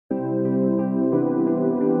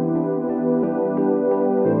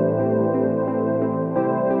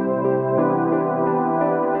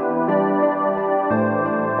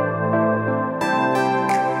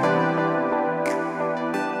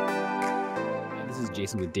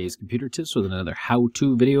Jason with Dave's Computer Tips with another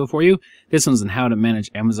how-to video for you. This one's on how to manage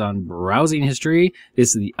Amazon browsing history.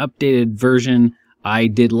 This is the updated version.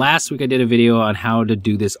 Last week I did a video on how to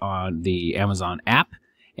do this on the Amazon app.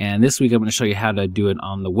 And this week I'm going to show you how to do it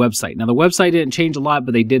on the website. Now the website didn't change a lot,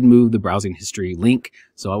 but they did move the browsing history link.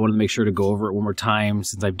 So I wanted to make sure to go over it one more time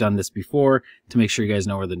since I've done this before to make sure you guys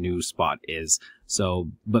know where the new spot is.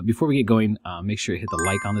 But before we get going, make sure you hit the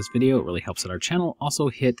like on this video. It really helps out our channel. Also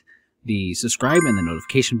hit the subscribe and the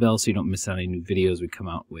notification bell so you don't miss out on any new videos we come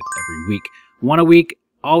out with every week. One a week,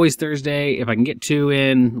 always Thursday. If I can get 2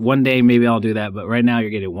 in one day, maybe I'll do that. But right now you're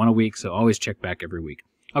getting 1 a week, so always check back every week.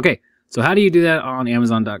 Okay, so how do you do that on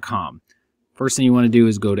Amazon.com? First thing you want to do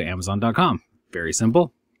is go to Amazon.com. Very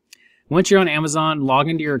simple. Once you're on Amazon, log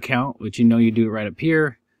into your account, which you know you do it right up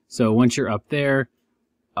here. So once you're up there,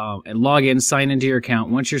 and log in, sign into your account.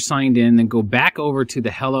 Once you're signed in, then go back over to the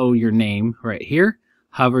hello, your name right here.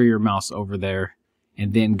 Hover your mouse over there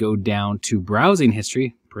and then go down to browsing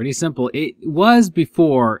history. Pretty simple. It was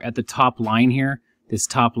before at the top line here. This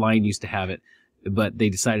top line used to have it, but they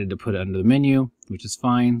decided to put it under the menu, which is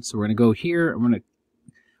fine. So we're going to go here. We're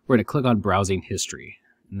going to click on browsing history.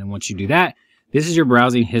 And then once you do that, this is your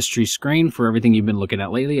browsing history screen for everything you've been looking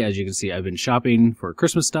at lately. As you can see, I've been shopping for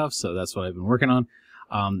Christmas stuff, so that's what I've been working on.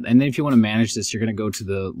 And then if you want to manage this, you're going to go to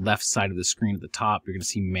the left side of the screen at the top. You're going to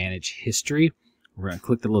see manage history. We're going to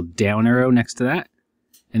click the little down arrow next to that.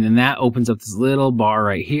 And then that opens up this little bar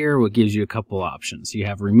right here, which gives you a couple options. You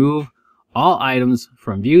have remove all items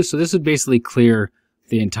from view. So this would basically clear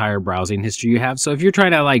the entire browsing history you have. So if you're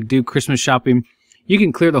trying to do Christmas shopping, you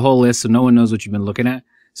can clear the whole list so no one knows what you've been looking at,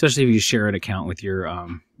 especially if you share an account with your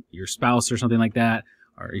spouse or something like that,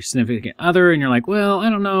 or your significant other, and you're like, well, I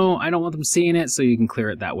don't know, I don't want them seeing it, so you can clear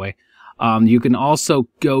it that way. You can also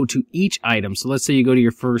go to each item. So let's say you go to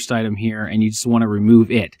your first item here and you just want to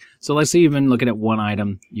remove it. So let's say you've been looking at one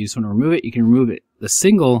item, you just want to remove it. You can remove it, the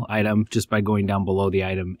single item, just by going down below the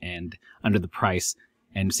item and under the price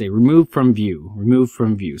and say remove from view, remove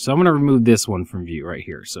from view. So I'm going to remove this one from view right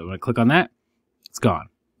here. So I'm going to click on that. It's gone.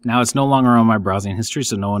 Now it's no longer on my browsing history,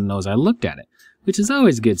 so no one knows I looked at it, which is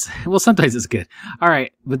always good. Well, sometimes it's good. All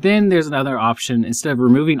right, but then there's another option. Instead of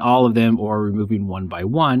removing all of them or removing one by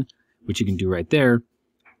one, which you can do right there,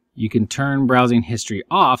 you can turn browsing history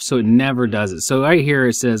off so it never does it. So right here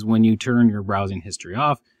it says when you turn your browsing history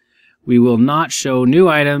off, we will not show new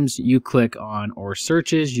items you click on or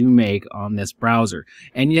searches you make on this browser.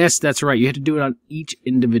 And yes, that's right. You have to do it on each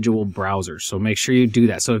individual browser. So make sure you do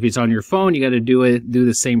that. So if it's on your phone, you got to do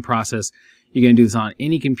the same process. You're going to do this on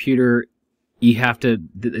any computer. You have to,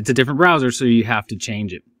 it's a different browser, so you have to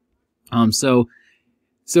change it. So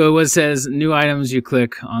it says new items you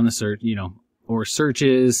click on the search, or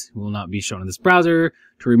searches will not be shown in this browser.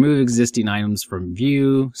 To remove existing items from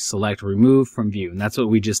view, select remove from view. And that's what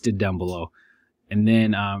we just did down below. And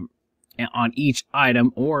then on each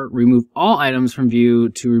item, or remove all items from view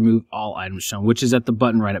to remove all items shown, which is at the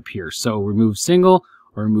button right up here. So remove single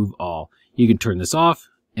or remove all. You can turn this off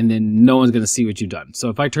and then no one's going to see what you've done. So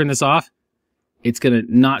if I turn this off, it's going to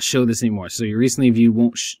not show this anymore. So your recently viewed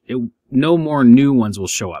won't, no more new ones will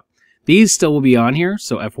show up. These still will be on here,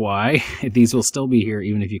 so FYI, these will still be here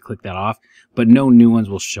even if you click that off, but no new ones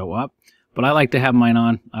will show up. But I like to have mine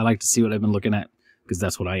on. I like to see what I've been looking at because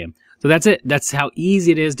that's what I am. So that's it. That's how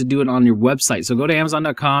easy it is to do it on your website. So go to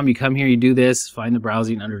Amazon.com, you come here, you do this, find the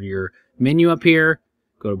browsing under your menu up here,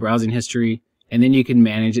 go to browsing history, and then you can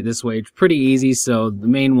manage it this way. It's pretty easy. So the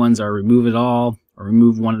main ones are remove it all, or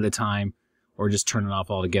remove one at a time, or just turn it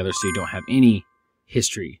off altogether so you don't have any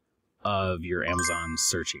history of your Amazon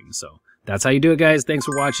searching. So that's how you do it, guys. Thanks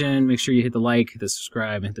for watching. Make sure you hit the like, hit the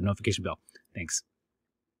subscribe, and hit the notification bell. Thanks.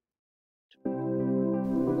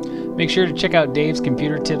 Make sure to check out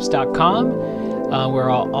DavesComputerTips.com where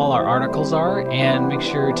all our articles are, and make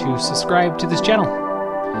sure to subscribe to this channel.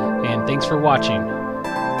 And thanks for watching.